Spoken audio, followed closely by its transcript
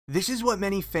This is what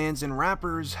many fans and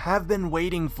rappers have been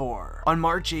waiting for. On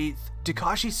March 8th,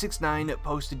 Tekashi 6ix9ine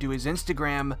posted to his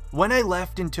Instagram, "When I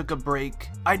left and took a break,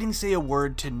 I didn't say a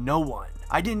word to no one.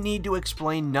 I didn't need to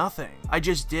explain nothing. I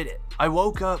just did it. I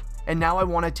woke up and now I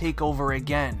want to take over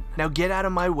again. Now get out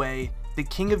of my way. The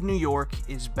King of New York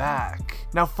is back."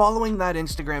 Now following that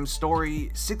Instagram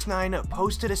story, 6ix9ine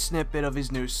posted a snippet of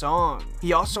his new song.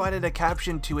 He also added a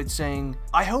caption to it saying,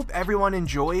 "I hope everyone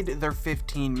enjoyed their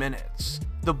 15 minutes.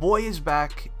 The boy is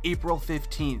back, April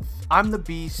 15th. I'm the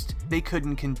beast they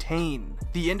couldn't contain.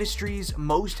 The industry's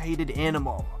most hated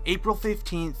animal. April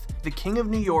 15th, the King of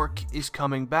New York is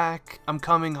coming back. I'm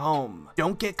coming home.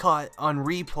 Don't get caught on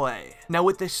replay." Now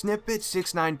with the snippet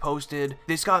 6ix9ine posted,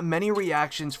 this got many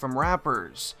reactions from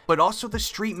rappers, but also the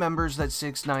street members that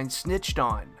 6ix9ine snitched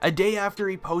on. A day after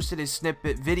he posted his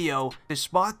snippet video, the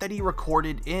spot that he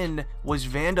recorded in was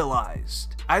vandalized.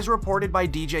 As reported by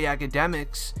DJ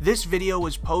Academics, this video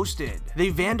was posted.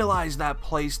 They vandalized that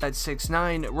place that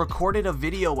 6ix9ine recorded a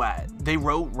video at. They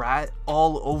wrote "rat"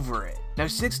 all over it. Now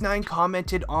 6ix9ine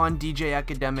commented on DJ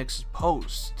Academics'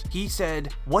 post. He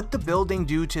said, "What the building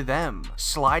do to them?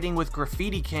 Sliding with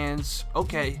graffiti cans?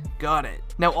 Okay, got it."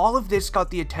 Now all of this got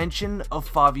the attention of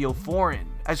Fabio Foreign,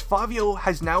 as Fabio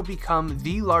has now become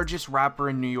the largest rapper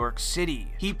in New York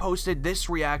City. He posted this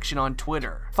reaction on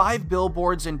Twitter: 5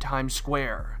 billboards in Times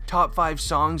Square, top 5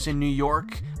 songs in New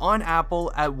York, on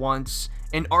Apple at once,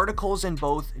 and articles in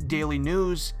both Daily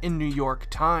News and New York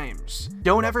Times.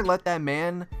 Don't ever let that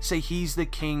man say he's the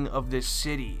king of this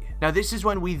city. Now this is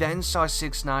when we then saw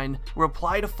 6ix9ine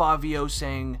reply to Fabio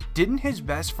saying, "Didn't his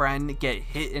best friend get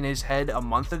hit in his head a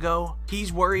month ago?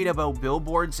 He's worried about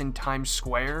billboards in Times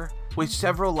Square?" with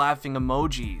several laughing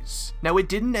emojis. Now it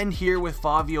didn't end here with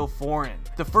Fabio Foreign.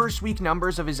 The first week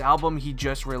numbers of his album he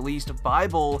just released,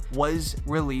 Bible, was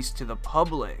released to the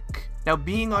public. Now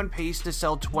being on pace to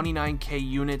sell 29k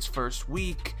units first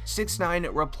week, 6ix9ine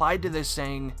replied to this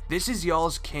saying, "This is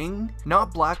y'all's king,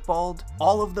 not blackballed.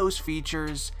 All of those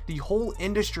features, the whole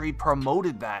industry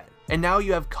promoted that. And now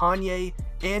you have Kanye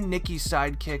and Nicki's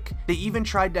sidekick, they even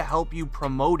tried to help you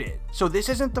promote it." So this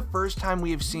isn't the first time we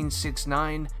have seen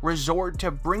 6ix9ine resort to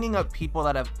bringing up people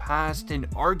that have passed and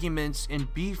arguments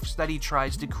and beefs that he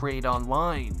tries to create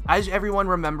online. As everyone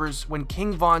remembers, when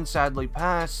King Von sadly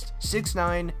passed,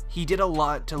 6ix9ine, he did a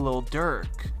lot to Lil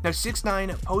Durk. Now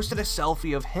 6ix9ine posted a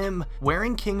selfie of him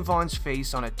wearing King Von's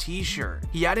face on a t-shirt.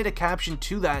 He added a caption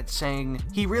to that saying,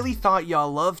 "He really thought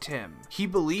y'all loved him. He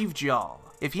believed y'all.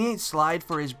 If he ain't slide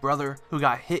for his brother who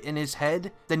got hit in his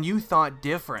head, then you thought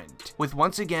different," with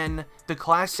once again the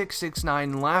classic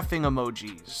 6ix9ine laughing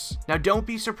emojis. Now don't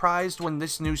be surprised when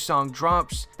this new song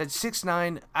drops that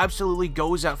 6ix9ine absolutely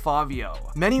goes at Fabio.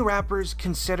 Many rappers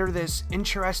consider this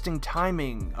interesting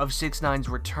timing of 6ix9ine's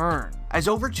return, as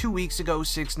over 2 weeks ago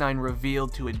 6ix9ine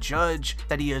revealed to a judge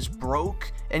that he is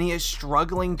broke and he is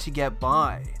struggling to get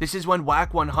by. This is when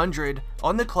Wack 100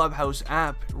 on the Clubhouse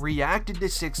app reacted to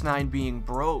 6ix9ine being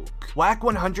broke. Wack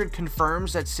 100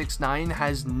 confirms that 6ix9ine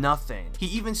has nothing. He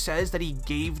even says that he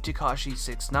gave Tekashi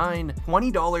 6ix9ine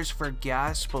 $20 for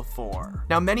gas before.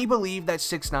 Now many believe that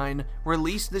 6ix9ine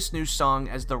released this new song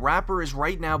as the rapper is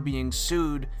right now being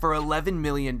sued for $11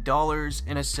 million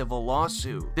in a civil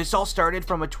lawsuit. This all started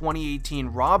from a 2018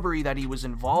 robbery that he was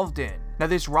involved in. Now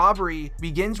this robbery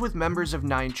begins with members of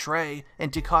 9 Trey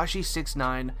and Tekashi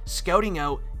 6ix9ine scouting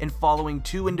out and following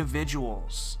 2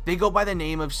 individuals. They go by the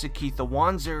name of Sakitha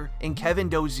Wanzer and Kevin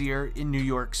Dozier in New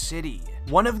York City.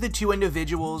 One of the 2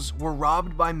 individuals were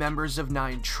robbed by members of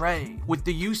 9 Trey with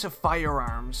the use of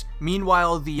firearms.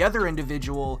 Meanwhile, the other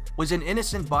individual was an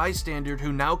innocent bystander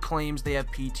who now claims they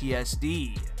have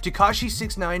PTSD. Tekashi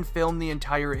 6ix9ine filmed the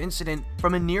entire incident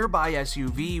from a nearby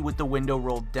SUV with the window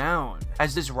rolled down,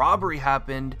 as this robbery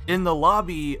happened in the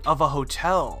lobby of a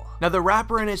hotel. Now the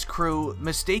rapper and his crew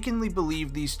mistakenly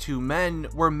believed these 2 men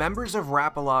were members of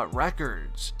Rap-A-Lot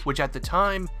Records, which at the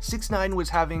time, 6ix9ine was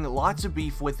having lots of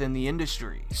beef within the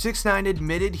industry. 6ix9ine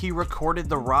admitted he recorded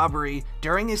the robbery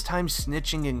during his time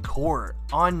snitching in court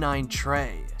on 9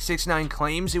 Trey. 6ix9ine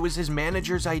claims it was his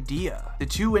manager's idea. The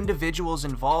 2 individuals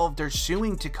involved are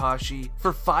suing Tekashi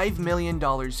for $5 million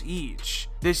each.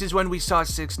 This is when we saw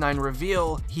 6ix9ine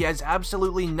reveal he has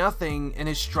absolutely nothing and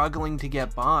is struggling to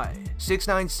get by.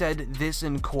 6ix9ine said this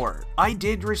in court: "I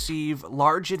did receive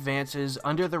large advances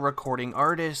under the recording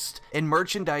artist and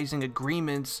merchandising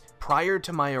agreements prior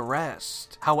to my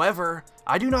arrest. However,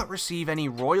 I do not receive any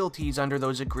royalties under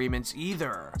those agreements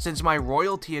either, since my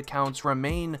royalty accounts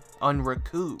remain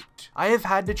unrecouped. I have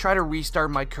had to try to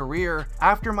restart my career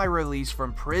after my release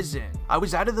from prison. I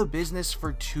was out of the business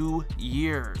for 2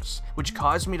 years, which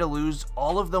caused me to lose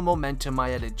all of the momentum I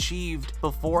had achieved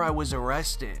before I was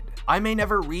arrested. I may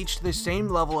never reach the same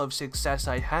level of success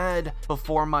I had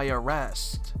before my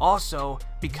arrest. Also,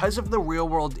 because of the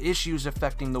real-world issues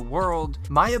affecting the world,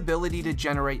 my ability to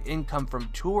generate income from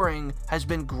touring has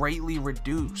been greatly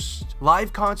reduced.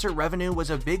 Live concert revenue was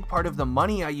a big part of the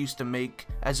money I used to make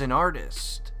as an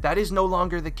artist. That is no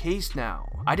longer the case now.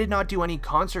 I did not do any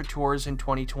concert tours in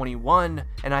 2021,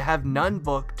 and I have none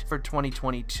booked for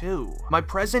 2022. My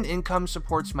present income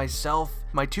supports myself,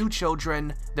 my 2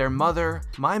 children, their mother,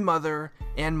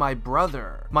 and my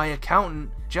brother. My accountant,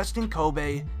 Justin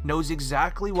Kobe, knows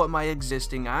exactly what my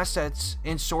existing assets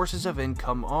and sources of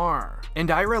income are, and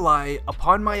I rely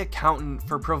upon my accountant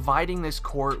for providing this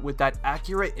court with that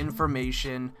accurate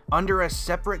information under a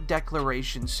separate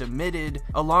declaration submitted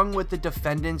along with the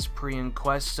defendant's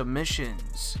pre-inquest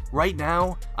submissions. Right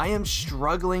now, I am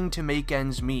struggling to make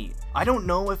ends meet. I don't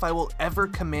know if I will ever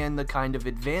command the kind of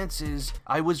advances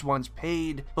I was once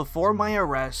paid before my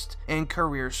arrest and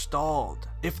career stalled.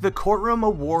 If the courtroom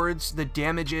awards the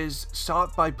damages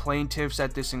sought by plaintiffs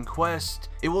at this inquest,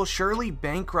 it will surely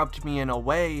bankrupt me in a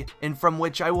way and from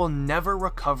which I will never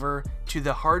recover to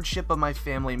the hardship of my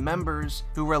family members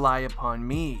who rely upon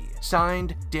me.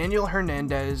 Signed, Daniel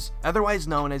Hernandez, otherwise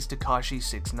known as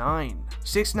Tekashi6ix9ine.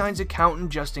 6ix9ine's accountant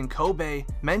Justin Kobe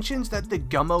mentions that the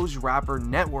Gummo's rapper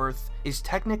net worth is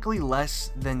technically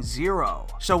less than 0.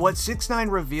 So what 6ix9ine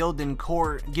revealed in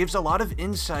court gives a lot of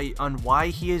insight on why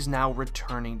he is now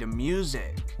returning to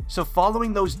music. So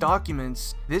following those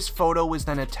documents, this photo was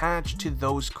then attached to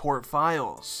those court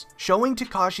files, showing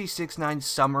Tekashi6ix9ine's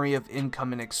summary of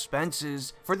income and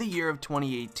expenses for the year of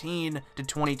 2018 to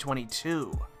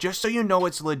 2022. Just so you know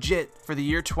it's legit, for the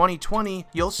year 2020,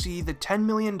 you'll see the $10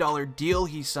 million deal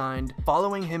he signed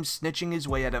following him snitching his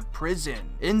way out of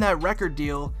prison. In that record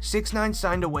deal, 6ix9ine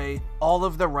signed away all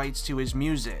of the rights to his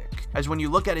music, as when you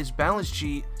look at his balance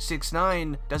sheet,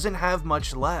 6ix9ine doesn't have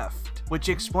much left, which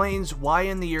explains why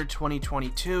in the year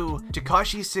 2022,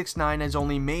 Tekashi6ix9ine has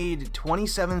only made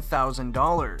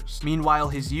 $27,000. Meanwhile,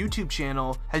 his YouTube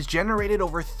channel has generated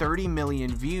over 30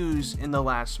 million views in the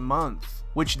last month,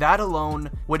 which that alone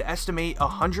would estimate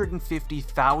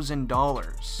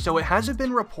 $150,000. So it hasn't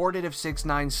been reported if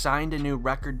 6ix9ine signed a new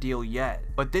record deal yet,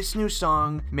 but this new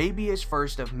song may be his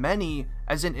first of many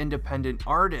as an independent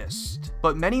artist.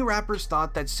 But many rappers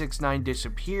thought that 6ix9ine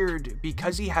disappeared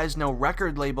because he has no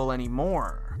record label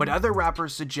anymore, but other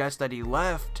rappers suggest that he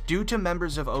left due to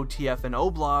members of OTF and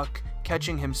O-Block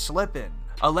catching him slipping.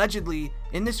 Allegedly,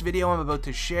 in this video I'm about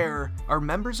to share, are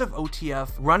members of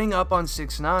OTF running up on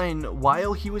 6ix9ine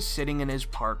while he was sitting in his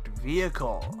parked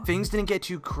vehicle. Things didn't get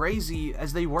too crazy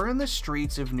as they were in the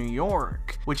streets of New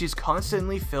York, which is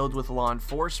constantly filled with law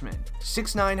enforcement.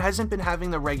 6ix9ine hasn't been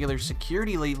having the regular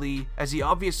security lately, as he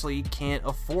obviously can't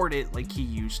afford it like he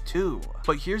used to.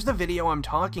 But here's the video I'm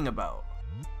talking about.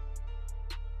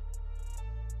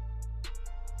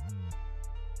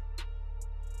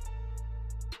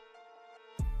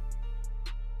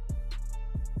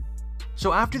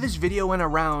 So after this video went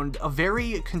around, a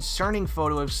very concerning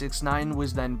photo of 6ix9ine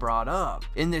was then brought up.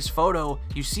 In this photo,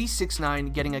 you see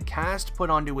 6ix9ine getting a cast put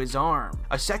onto his arm.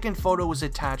 A second photo was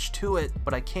attached to it,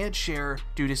 but I can't share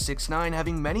due to 6ix9ine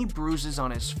having many bruises on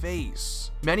his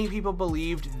face. Many people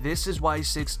believed this is why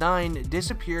 6ix9ine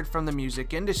disappeared from the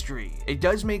music industry. It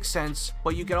does make sense,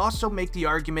 but you could also make the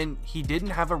argument he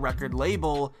didn't have a record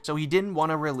label, so he didn't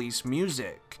want to release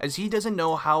music, as he doesn't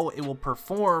know how it will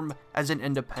perform as an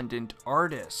independent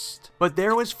artist. But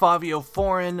there was Fabio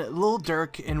Foreign, Lil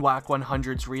Durk, and Wack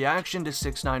 100's reaction to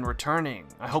 6ix9ine returning.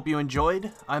 I hope you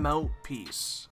enjoyed. I'm out. Peace.